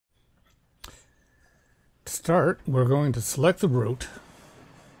start, we're going to select the route.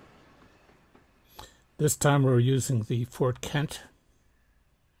 This time we're using the Fort Kent.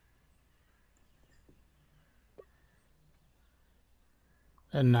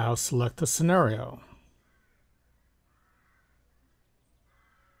 And now select the scenario.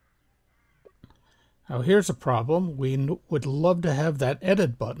 Now here's a problem. We would love to have that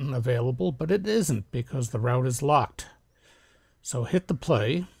edit button available, but it isn't because the route is locked. So hit the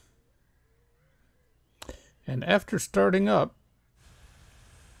play. And after starting up,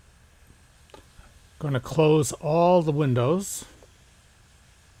 I'm going to close all the windows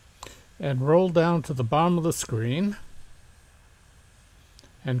and roll down to the bottom of the screen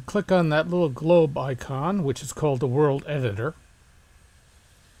and click on that little globe icon, which is called the World Editor.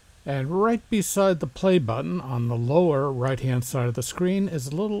 And right beside the play button on the lower right-hand side of the screen is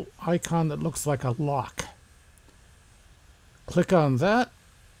a little icon that looks like a lock. Click on that,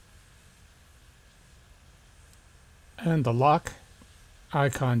 and the lock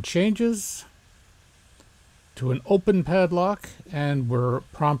icon changes to an open padlock, and we're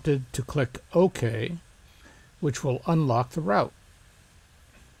prompted to click OK, which will unlock the route.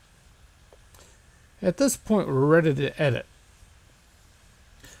 At this point, we're ready to edit.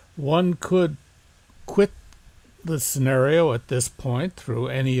 One could quit the scenario at this point through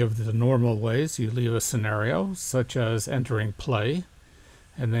any of the normal ways you leave a scenario, such as entering play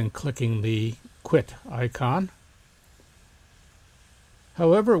and then clicking the quit icon.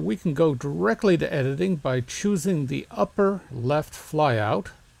 However, we can go directly to editing by choosing the upper left flyout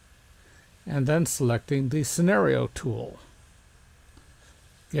and then selecting the scenario tool.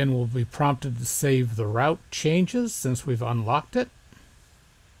 Again, we'll be prompted to save the route changes since we've unlocked it.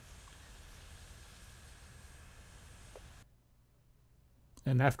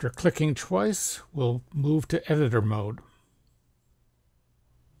 And after clicking twice, we'll move to editor mode.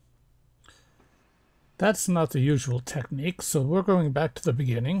 That's not the usual technique, so we're going back to the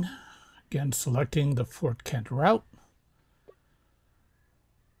beginning. Again, selecting the Fort Kent route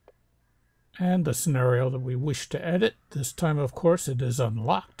and the scenario that we wish to edit. This time, of course, it is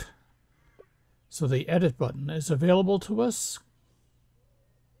unlocked. So the edit button is available to us.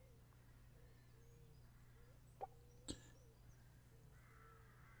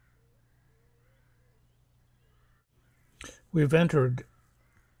 We've entered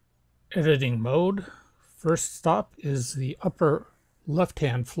editing mode. First stop is the upper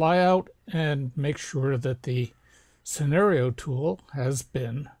left-hand flyout, and make sure that the scenario tool has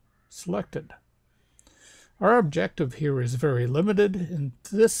been selected. Our objective here is very limited. In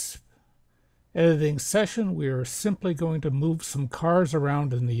this editing session, we are simply going to move some cars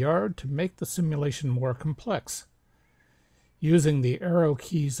around in the yard to make the simulation more complex. Using the arrow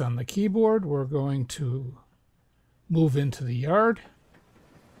keys on the keyboard, we're going to move into the yard.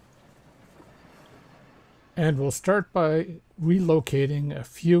 And we'll start by relocating a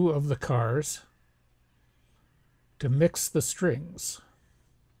few of the cars to mix the strings.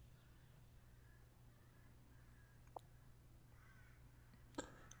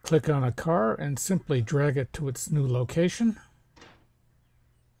 Click on a car and simply drag it to its new location.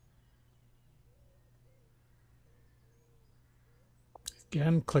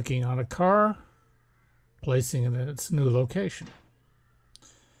 Again, clicking on a car, placing it in its new location.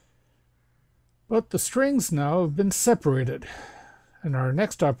 But the strings now have been separated. In our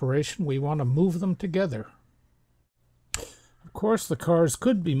next operation, we want to move them together. Of course, the cars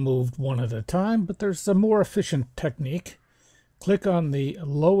could be moved one at a time, but there's a more efficient technique. Click on the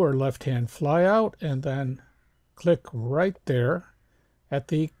lower left-hand flyout and then click right there at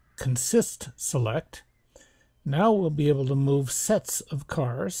the Consist select. Now we'll be able to move sets of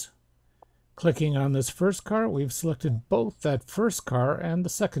cars. Clicking on this first car, we've selected both that first car and the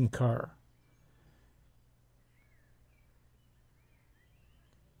second car.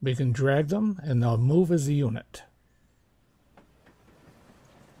 We can drag them and they'll move as a unit.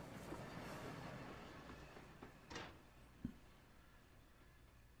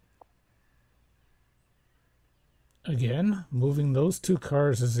 Again, moving those two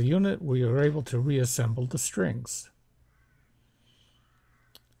cars as a unit, we are able to reassemble the strings.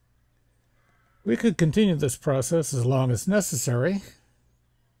 We could continue this process as long as necessary.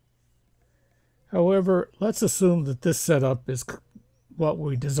 However, let's assume that this setup is what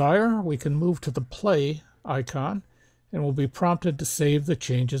we desire. We can move to the play icon and we'll be prompted to save the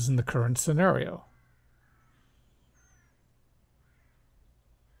changes in the current scenario.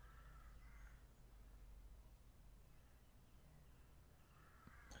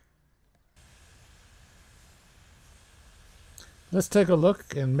 Let's take a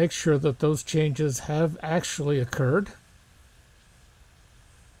look and make sure that those changes have actually occurred.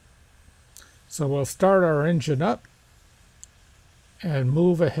 So we'll start our engine up and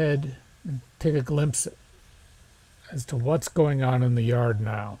move ahead and take a glimpse as to what's going on in the yard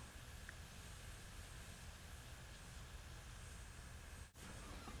now.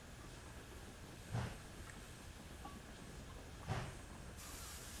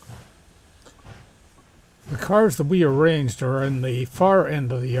 The cars that we arranged are in the far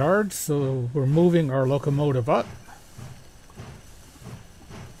end of the yard, so we're moving our locomotive up.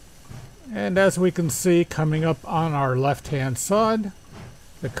 And as we can see, coming up on our left-hand side,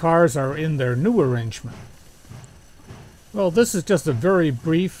 the cars are in their new arrangement. Well, this is just a very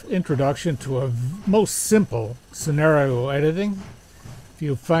brief introduction to a most simple scenario editing. If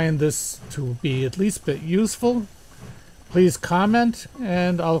you find this to be at least a bit useful, please comment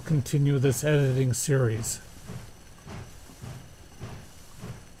and I'll continue this editing series.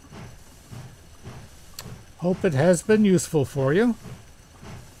 Hope it has been useful for you.